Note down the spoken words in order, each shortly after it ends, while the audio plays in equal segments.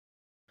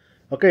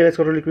Okay, let's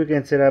go really quick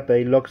and set up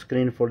a lock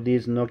screen for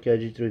this Nokia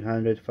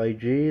G300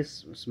 5G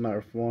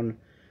smartphone.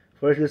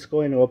 First, let's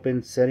go and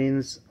open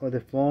settings of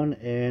the phone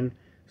and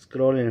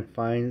scroll and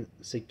find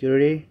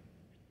security,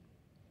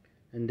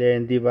 and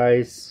then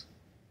device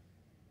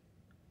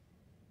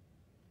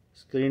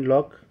screen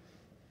lock,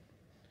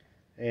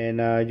 and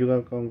you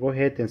can go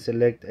ahead and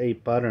select a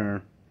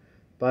pattern,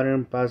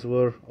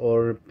 password,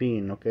 or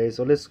pin. Okay,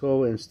 so let's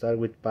go and start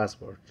with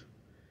password,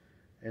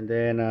 and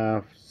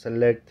then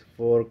select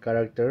 4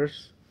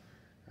 characters,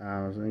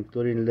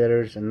 including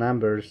letters and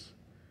numbers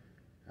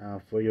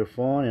for your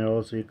phone, and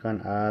also you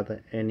can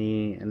add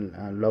any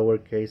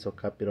lowercase or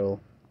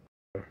capital.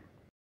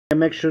 And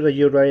make sure that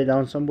you write it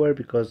down somewhere,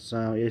 because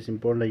it is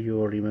important that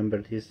you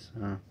remember this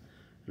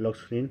lock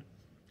screen.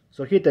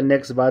 So hit the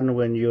next button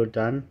when you're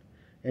done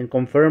and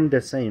confirm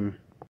the same.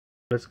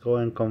 Let's go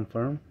and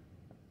confirm.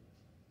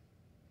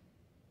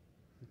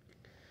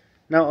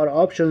 Now our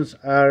options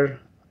are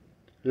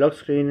lock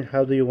screen.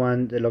 How do you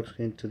want the lock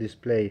screen to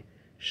display?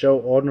 Show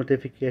all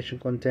notification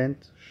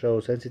content, show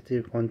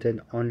sensitive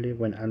content only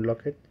when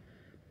unlocked,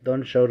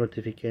 don't show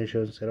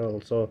notifications at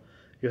all. So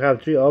you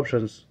have 3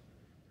 options.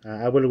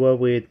 I will go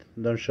with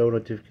don't show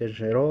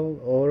notifications at all,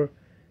 or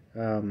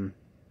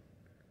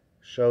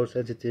show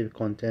sensitive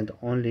content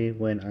only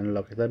when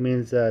unlocked. That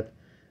means that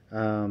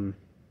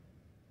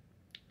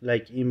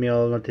like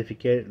email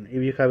notification,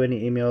 if you have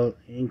any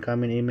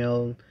incoming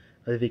email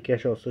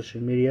notification or social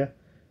media,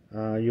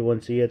 you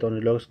won't see it on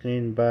the lock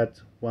screen,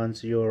 but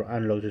once you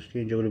unlock the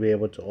screen, you will be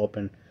able to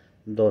open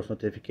those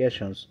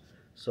notifications.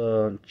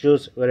 So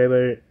choose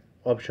whatever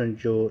option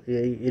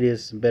it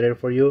is better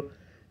for you,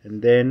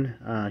 and then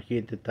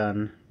hit the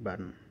done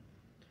button.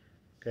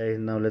 Okay,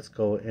 now let's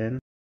go and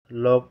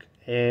lock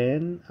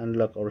and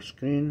unlock our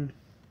screen.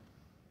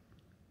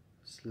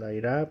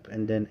 Slide up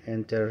and then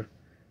enter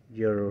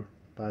your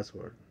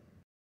password.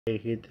 Okay,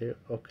 hit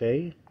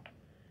OK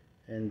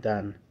and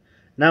done.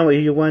 Now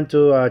if you want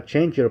to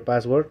change your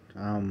password,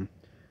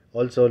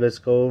 also let's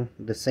go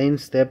the same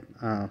step,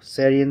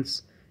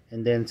 settings,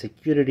 and then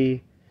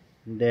security,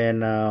 and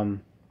then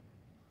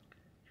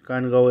you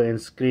can go and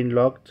screen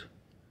locked.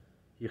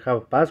 You have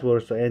a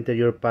password, so enter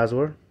your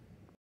password.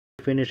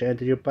 Finish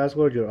enter your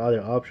password, your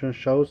other option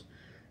shows.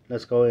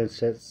 Let's go and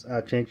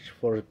change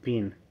for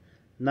pin.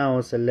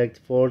 Now select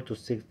 4 to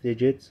 6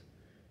 digits,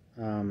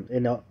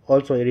 and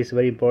also it is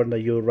very important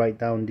that you write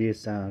down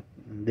these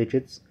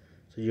digits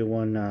so you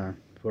won't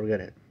forget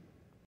it.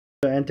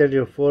 To enter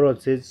your 4 or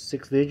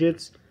 6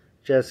 digits,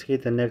 just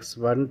hit the next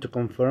button to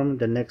confirm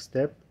the next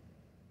step.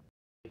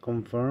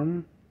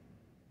 Confirm,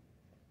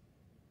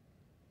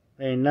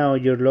 and now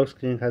your lock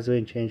screen has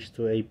been changed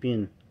to a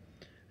pin.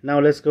 Now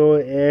let's go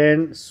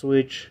and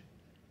switch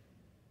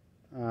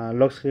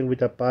lock screen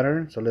with a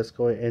pattern. So let's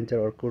go and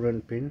enter our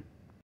current pin.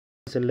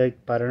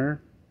 Select pattern.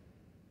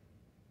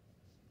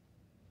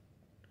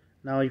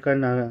 Now you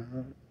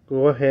can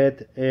go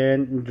ahead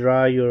and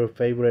draw your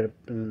favorite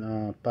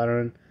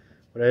pattern,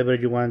 whatever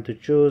you want to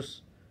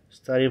choose,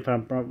 starting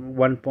from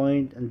one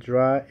point, and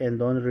draw and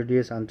don't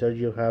release until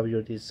you have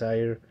your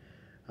desired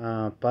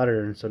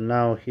pattern. So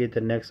now hit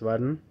the next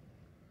button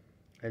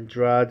and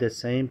draw the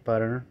same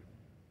pattern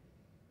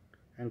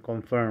and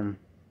confirm.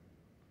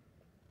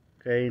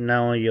 Okay,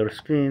 now your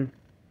screen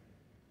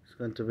is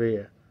going to be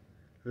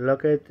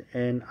locked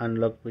and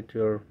unlocked with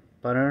your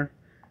pattern,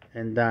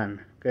 and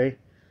done. Okay,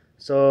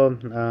 so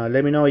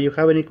let me know if you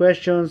have any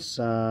questions.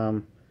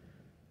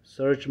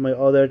 Search my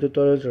other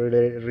tutorials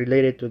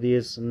related to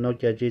this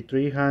Nokia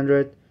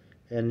G300.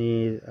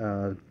 Any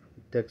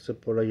tech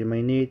support that you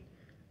may need,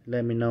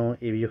 let me know.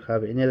 If you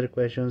have any other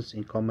questions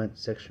in comment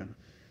section.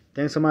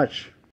 Thanks so much.